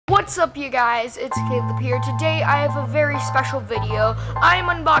What's up, you guys? It's Caleb here. Today I have a very special video. I'm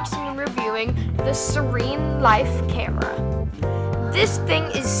unboxing and reviewing the SereneLife camera. This thing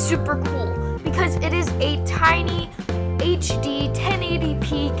is super cool because it is a tiny HD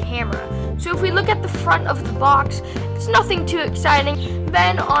 1080p camera. So if we look at the front of the box, it's nothing too exciting.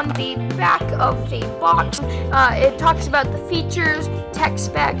 Then on the back of the box, it talks about the features, tech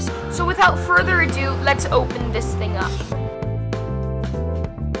specs. So without further ado, let's open this thing up.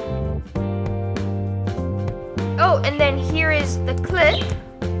 Oh, and then here is the clip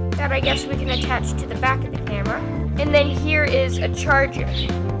that I guess we can attach to the back of the camera. And then here is a charger.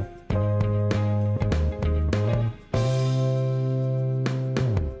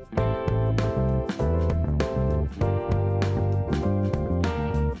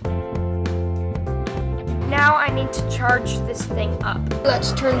 Now I need to charge this thing up.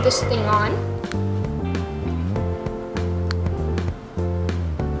 Let's turn this thing on.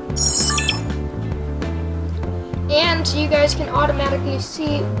 And you guys can automatically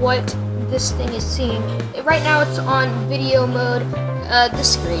see what this thing is seeing. Right now it's on video mode. The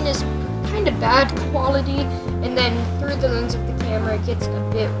screen is kind of bad quality, and then through the lens of the camera it gets a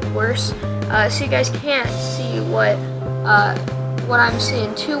bit worse. So you guys can't see what I'm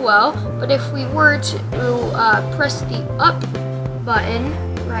seeing too well. But if we were to press the up button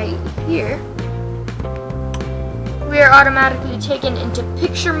right here, we are automatically taken into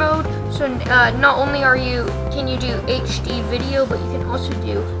picture mode. So not only can you do HD video, but you can also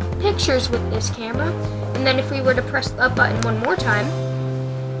do pictures with this camera. And then if we were to press the up button one more time,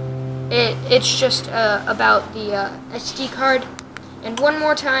 it's just about the SD card. And one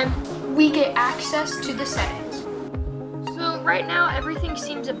more time, we get access to the settings. So right now everything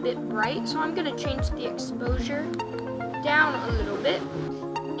seems a bit bright, so I'm gonna change the exposure down a little bit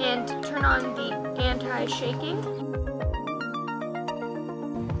and turn on the anti-shaking.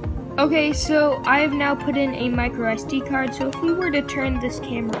 Okay, so I have now put in a micro SD card, so if we were to turn this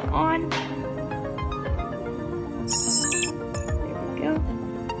camera on, there we go,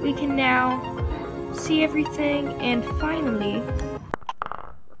 we can now see everything and finally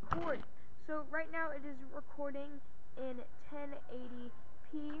record. So right now it is recording in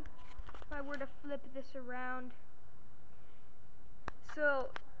 1080p. If I were to flip this around, so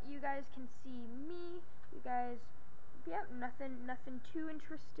you guys can see me, you guys. Yeah, nothing too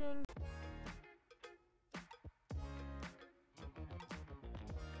interesting.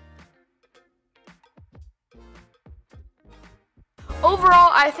 Overall,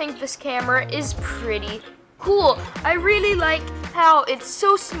 I think this camera is pretty cool. I really like how it's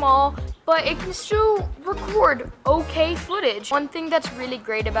so small, but it can still record okay footage. One thing that's really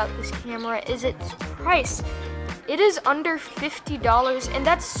great about this camera is its price. It is under $50, and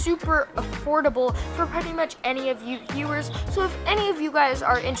that's super affordable for pretty much any of you viewers. So if any of you guys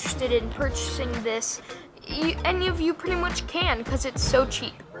are interested in purchasing this, any of you pretty much can, because it's so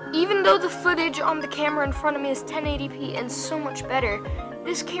cheap. Even though the footage on the camera in front of me is 1080p and so much better,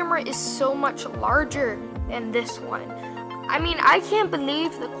 this camera is so much larger than this one. I mean, I can't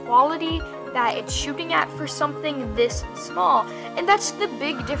believe the quality that it's shooting at for something this small, and that's the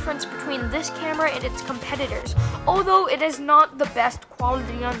big difference between this camera and its competitors. Although it is not the best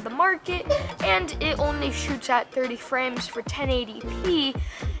quality on the market and it only shoots at 30 frames for 1080p,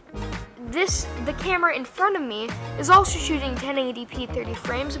 the camera in front of me is also shooting 1080p 30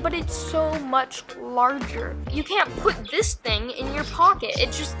 frames, but it's so much larger. You can't put this thing in your pocket.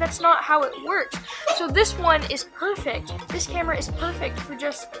 That's not how it works. So this one is perfect. This camera is perfect for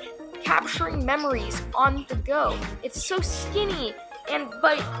just capturing memories on the go. It's so skinny,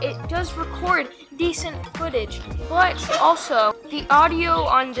 but it does record decent footage. But also, the audio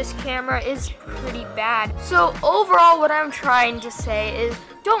on this camera is pretty bad. So overall, what I'm trying to say is,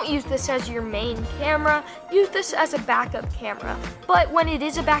 don't use this as your main camera. Use this as a backup camera. But when it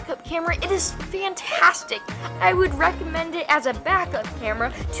is a backup camera, it is fantastic. I would recommend it as a backup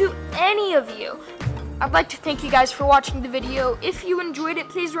camera to any of you. I'd like to thank you guys for watching the video. If you enjoyed it,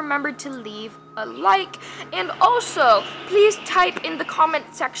 please remember to leave a like. And also, please type in the comment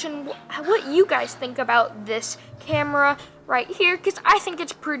section what you guys think about this camera right here, because I think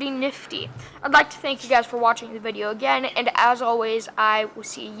it's pretty nifty. I'd like to thank you guys for watching the video again, and as always, I will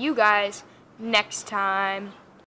see you guys next time.